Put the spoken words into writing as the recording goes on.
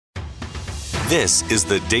This is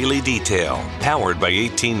the Daily Detail, powered by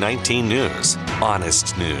 1819 News.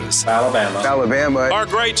 Honest news. Alabama. Our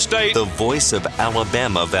great state. The voice of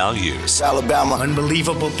Alabama values. Alabama.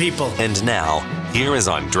 Unbelievable people. And now, here is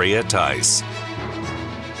Andrea Tice.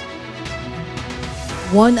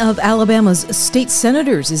 One of Alabama's state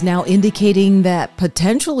senators is now indicating that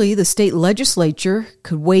potentially the state legislature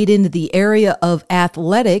could wade into the area of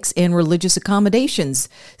athletics and religious accommodations.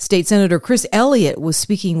 State Senator Chris Elliot was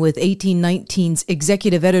speaking with 1819's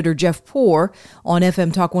executive editor Jeff Poore on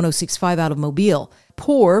FM Talk 106.5 out of Mobile.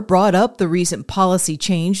 Poore brought up the recent policy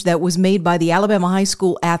change that was made by the Alabama High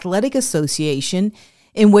School Athletic Association,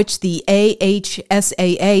 in which the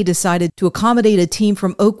AHSAA decided to accommodate a team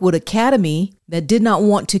from Oakwood Academy that did not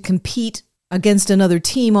want to compete against another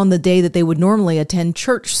team on the day that they would normally attend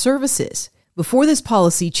church services. Before this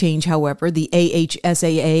policy change, however, the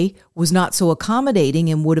AHSAA was not so accommodating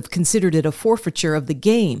and would have considered it a forfeiture of the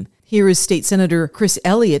game. Here is State Senator Chris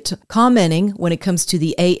Elliot commenting when it comes to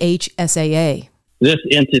the AHSAA. This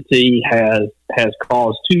entity has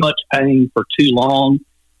caused too much pain for too long,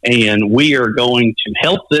 and we are going to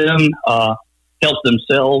help them help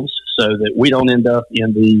themselves so that we don't end up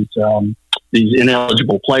in these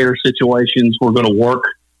ineligible player situations. We're going to work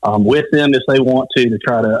with them if they want to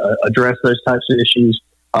try to address those types of issues.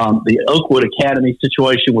 The Oakwood Academy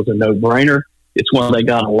situation was a no-brainer. It's one they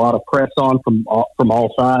got a lot of press on from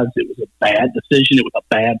all sides. It was a bad decision. It was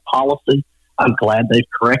a bad policy. I'm glad they've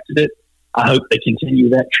corrected it. I hope they continue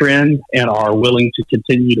that trend and are willing to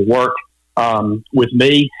continue to work with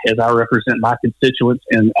me as I represent my constituents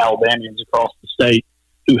and Alabamians across the state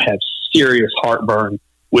who have serious heartburn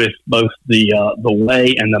with both the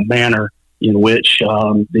way and the manner in which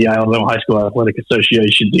the Alabama High School Athletic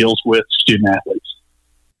Association deals with student athletes.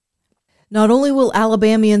 Not only will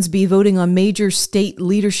Alabamians be voting on major state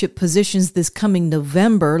leadership positions this coming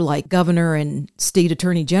November, like governor and state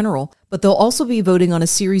attorney general, but they'll also be voting on a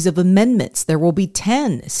series of amendments. There will be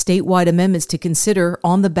 10 statewide amendments to consider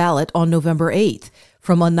on the ballot on November 8th.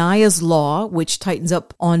 From Anaya's law, which tightens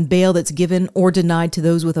up on bail that's given or denied to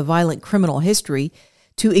those with a violent criminal history,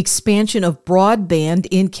 to expansion of broadband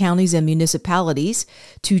in counties and municipalities,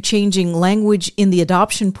 to changing language in the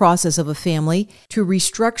adoption process of a family, to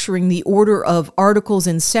restructuring the order of articles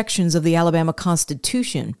and sections of the Alabama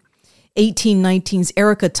Constitution. 1819's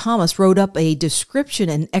Erica Thomas wrote up a description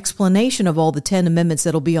and explanation of all the 10 amendments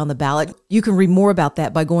that'll be on the ballot. You can read more about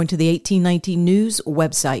that by going to the 1819 News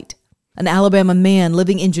website. An Alabama man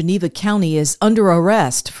living in Geneva County is under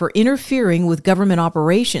arrest for interfering with government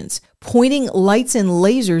operations. Pointing lights and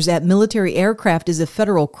lasers at military aircraft is a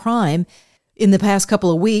federal crime. In the past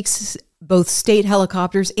couple of weeks, both state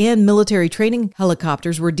helicopters and military training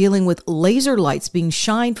helicopters were dealing with laser lights being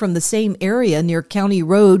shined from the same area near County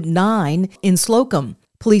Road 9 in Slocum.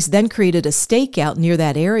 Police then created a stakeout near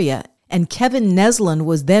that area, and Kevin Neslin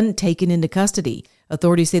was then taken into custody.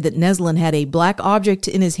 Authorities say that Neslin had a black object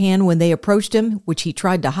in his hand when they approached him, which he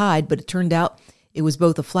tried to hide, but it turned out it was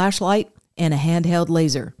both a flashlight and a handheld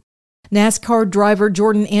laser. NASCAR driver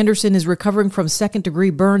Jordan Anderson is recovering from second-degree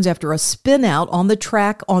burns after a spin-out on the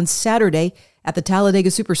track on Saturday at the Talladega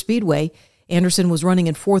Superspeedway. Anderson was running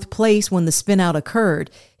in fourth place when the spin-out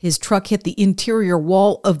occurred. His truck hit the interior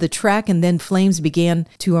wall of the track and then flames began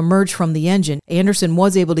to emerge from the engine. Anderson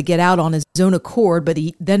was able to get out on his own accord, but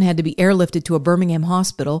he then had to be airlifted to a Birmingham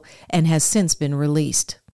hospital and has since been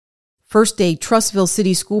released. First, a Trussville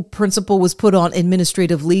City School principal was put on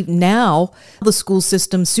administrative leave. Now, the school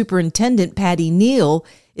system superintendent, Patty Neal,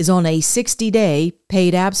 is on a 60-day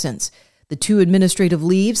paid absence. The two administrative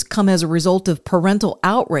leaves come as a result of parental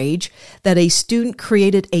outrage that a student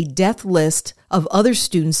created a death list of other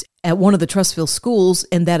students at one of the Trussville schools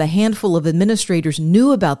and that a handful of administrators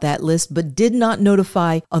knew about that list but did not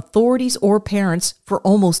notify authorities or parents for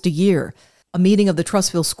almost a year. A meeting of the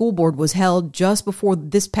Trussville School Board was held just before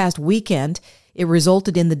this past weekend. It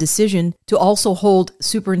resulted in the decision to also hold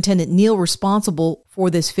Superintendent Neal responsible for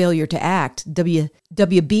this failure to act.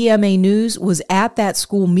 WBMA News was at that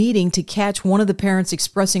school meeting to catch one of the parents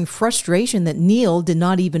expressing frustration that Neal did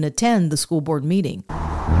not even attend the school board meeting.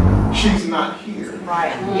 She's not here.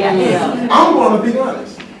 Right. Yeah. I'm going to be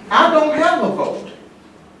honest. I don't have a vote.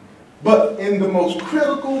 But in the most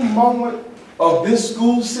critical moment of this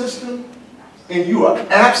school system, and you are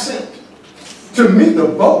absent, to me, the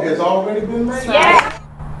vote has already been made. Yeah.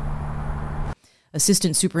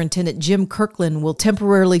 Assistant Superintendent Jim Kirkland will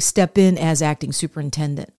temporarily step in as acting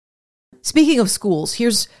superintendent. Speaking of schools,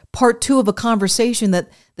 here's part 2 of a conversation that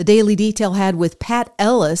the Daily Detail had with Pat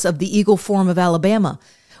Ellis of the Eagle Forum of Alabama.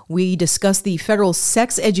 We discussed the federal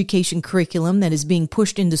sex education curriculum that is being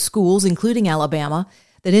pushed into schools, including Alabama,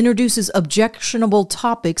 that introduces objectionable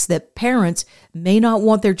topics that parents may not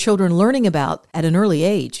want their children learning about at an early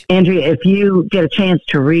age. Andrea, if you get a chance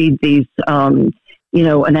to read these,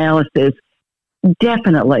 analysis,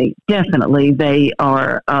 definitely they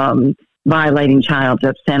are violating child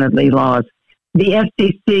obscenity laws. The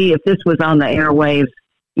FCC, if this was on the airwaves,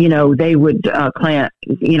 they would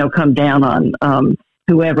come down on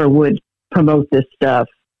whoever would promote this stuff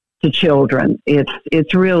to children.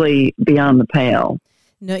 It's really beyond the pale.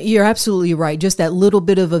 No, you're absolutely right. Just that little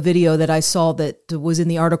bit of a video that I saw that was in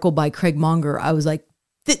the article by Craig Monger, I was like,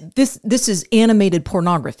 this is animated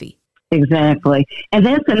pornography. Exactly. And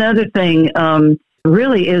that's another thing,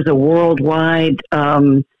 really is a worldwide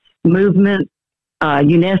movement.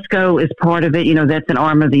 UNESCO is part of it. That's an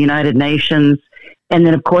arm of the United Nations. And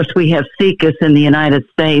then, of course, we have SECUS in the United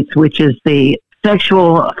States, which is the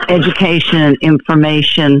Sexual Education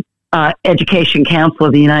Information Education Council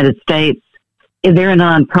of the United States. They're a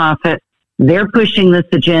nonprofit. They're pushing this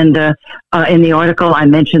agenda. In the article, I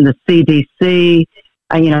mentioned the CDC.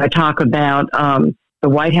 I talk about the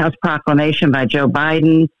White House proclamation by Joe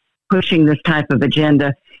Biden pushing this type of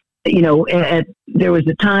agenda. There was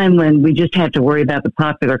a time when we just had to worry about the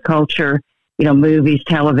popular culture, movies,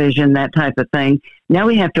 television, that type of thing. Now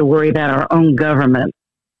we have to worry about our own government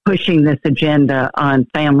pushing this agenda on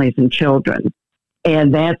families and children.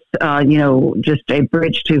 And that's, just a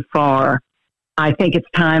bridge too far. I think it's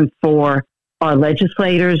time for our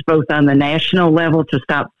legislators, both on the national level, to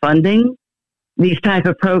stop funding these type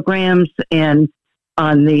of programs. And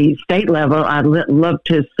on the state level, I'd love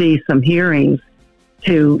to see some hearings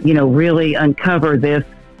to, really uncover this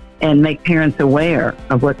and make parents aware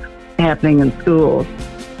of what's happening in schools.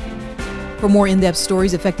 For more in-depth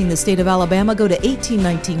stories affecting the state of Alabama, go to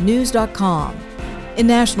 1819news.com. In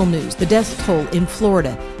national news, the death toll in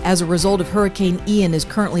Florida as a result of Hurricane Ian is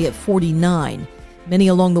currently at 49. Many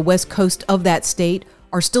along the west coast of that state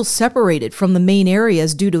are still separated from the main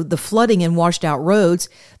areas due to the flooding and washed-out roads.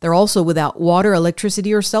 They're also without water,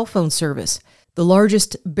 electricity, or cell phone service. The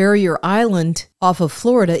largest barrier island off of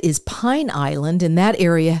Florida is Pine Island, and that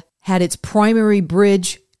area had its primary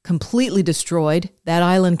bridge completely destroyed. That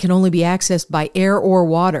island can only be accessed by air or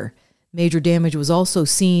water. Major damage was also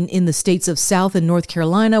seen in the states of South and North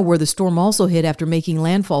Carolina, where the storm also hit after making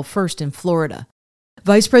landfall first in Florida.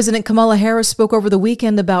 Vice President Kamala Harris spoke over the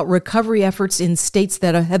weekend about recovery efforts in states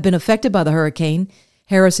that have been affected by the hurricane.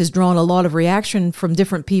 Harris has drawn a lot of reaction from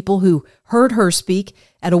different people who heard her speak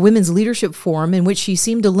at a women's leadership forum in which she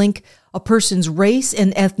seemed to link a person's race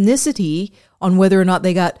and ethnicity on whether or not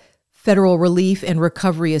they got federal relief and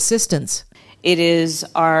recovery assistance. It is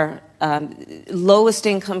our lowest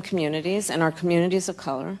income communities and our communities of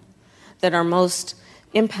color that are most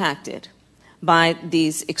impacted by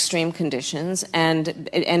these extreme conditions and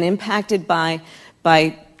impacted by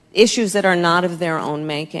issues that are not of their own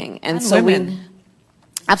making. And so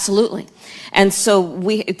absolutely. And so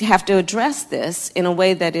we have to address this in a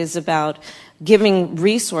way that is about giving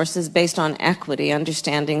resources based on equity,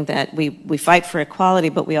 understanding that we fight for equality,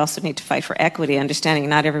 but we also need to fight for equity, understanding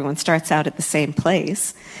not everyone starts out at the same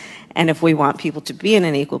place. And if we want people to be in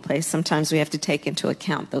an equal place, sometimes we have to take into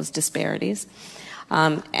account those disparities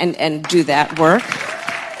and do that work.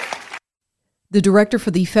 The director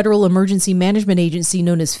for the Federal Emergency Management Agency,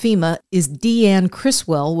 known as FEMA, is Deanne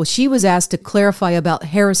Criswell. Well, she was asked to clarify about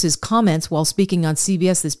Harris's comments while speaking on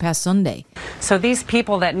CBS this past Sunday. So these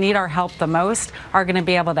people that need our help the most are going to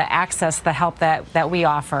be able to access the help that we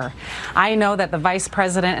offer. I know that the vice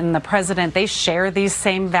president and the president, they share these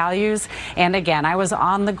same values. And again, I was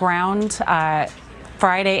on the ground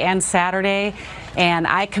Friday and Saturday, and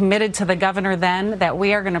I committed to the governor then that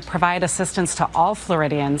we are going to provide assistance to all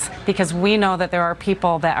Floridians because we know that there are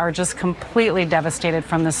people that are just completely devastated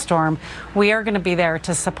from this storm. We are going to be there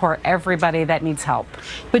to support everybody that needs help.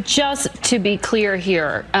 But just to be clear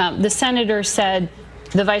here, the senator said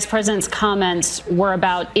the vice president's comments were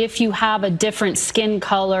about if you have a different skin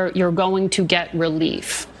color, you're going to get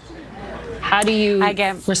relief. How do you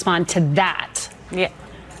respond to that?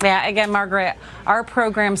 Yeah, again, Margaret, our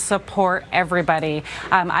programs support everybody.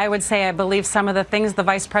 I would say I believe some of the things the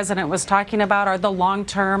vice president was talking about are the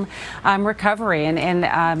long-term recovery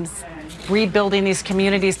and rebuilding these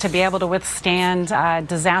communities to be able to withstand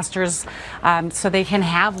disasters so they can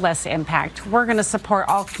have less impact. We're going to support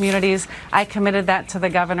all communities. I committed that to the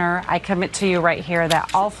governor. I commit to you right here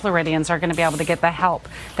that all Floridians are going to be able to get the help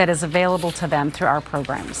that is available to them through our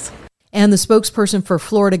programs. And the spokesperson for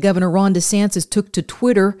Florida Governor Ron DeSantis took to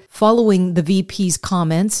Twitter following the VP's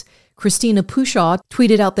comments. Christina Pushaw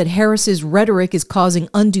tweeted out that Harris's rhetoric is causing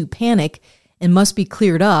undue panic and must be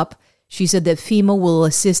cleared up. She said that FEMA will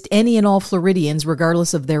assist any and all Floridians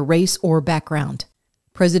regardless of their race or background.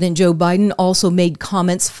 President Joe Biden also made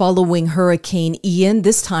comments following Hurricane Ian.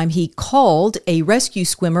 This time he called a rescue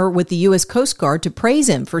swimmer with the U.S. Coast Guard to praise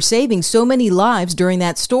him for saving so many lives during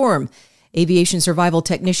that storm. Aviation survival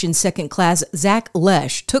technician second class Zach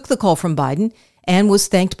Lesh took the call from Biden and was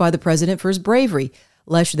thanked by the president for his bravery.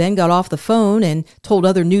 Lesh then got off the phone and told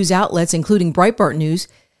other news outlets, including Breitbart News,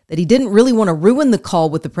 that he didn't really want to ruin the call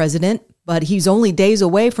with the president, but he's only days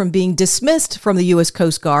away from being dismissed from the U.S.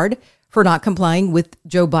 Coast Guard for not complying with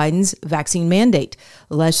Joe Biden's vaccine mandate.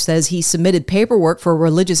 Lesh says he submitted paperwork for a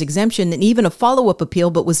religious exemption and even a follow-up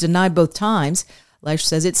appeal, but was denied both times. Lesh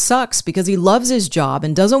says it sucks because he loves his job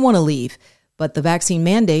and doesn't want to leave, but the vaccine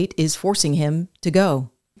mandate is forcing him to go.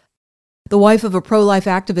 The wife of a pro-life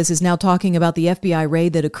activist is now talking about the FBI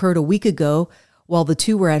raid that occurred a week ago while the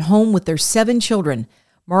two were at home with their 7 children.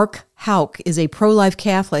 Mark Houck is a pro-life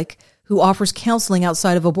Catholic who offers counseling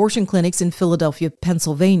outside of abortion clinics in Philadelphia,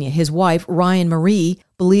 Pennsylvania. His wife, Ryan Marie,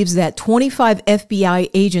 believes that 25 FBI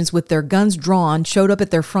agents with their guns drawn showed up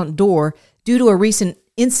at their front door due to a recent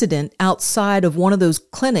incident outside of one of those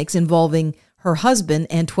clinics involving her husband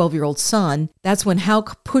and 12-year-old son. That's when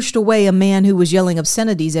Houck pushed away a man who was yelling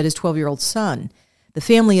obscenities at his 12-year-old son. The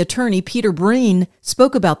family attorney, Peter Breen,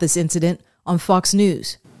 spoke about this incident on Fox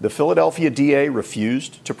News. The Philadelphia DA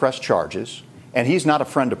refused to press charges, and he's not a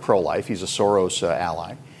friend of pro-life. He's a Soros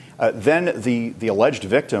ally. Then the alleged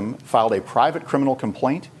victim filed a private criminal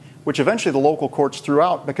complaint, which eventually the local courts threw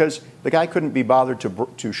out because the guy couldn't be bothered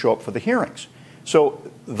to show up for the hearings. So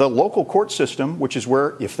the local court system, which is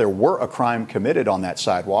where if there were a crime committed on that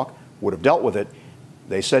sidewalk, would have dealt with it,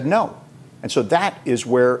 they said no. And so that is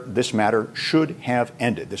where this matter should have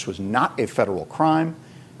ended. This was not a federal crime.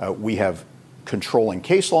 We have controlling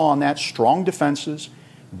case law on that, strong defenses,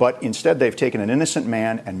 but instead they've taken an innocent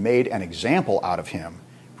man and made an example out of him,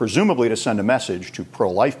 presumably to send a message to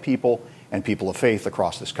pro-life people and people of faith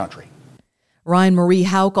across this country. Ryan Marie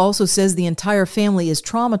Houck also says the entire family is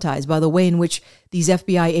traumatized by the way in which these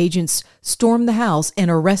FBI agents stormed the house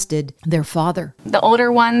and arrested their father. The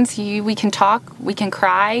older ones, we can talk, we can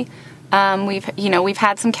cry. We've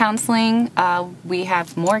had some counseling. We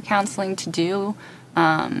have more counseling to do.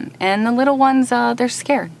 And the little ones, they're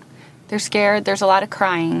scared. They're scared. There's a lot of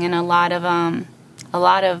crying and a lot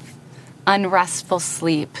of unrestful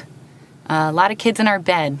sleep. A lot of kids in our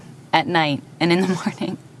bed at night and in the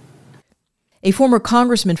morning. A former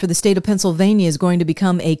congressman for the state of Pennsylvania is going to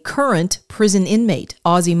become a current prison inmate.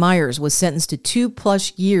 Ozzie Myers was sentenced to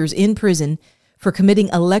 2+ years in prison for committing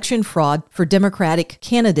election fraud for Democratic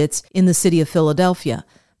candidates in the city of Philadelphia.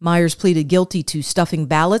 Myers pleaded guilty to stuffing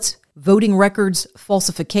ballots, voting records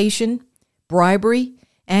falsification, bribery,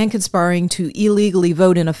 and conspiring to illegally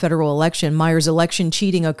vote in a federal election. Myers' election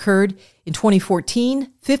cheating occurred in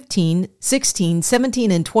 2014, 15, 16,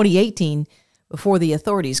 17, and 2018 before the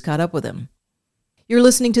authorities caught up with him. You're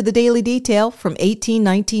listening to The Daily Detail from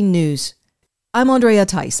 1819 News. I'm Andrea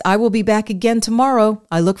Tice. I will be back again tomorrow.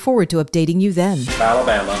 I look forward to updating you then.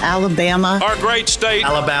 Alabama. Our great state.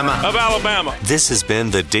 Alabama. Of Alabama. This has been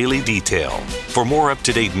The Daily Detail. For more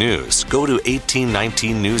up-to-date news, go to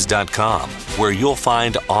 1819news.com, where you'll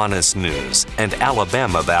find honest news and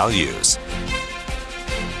Alabama values.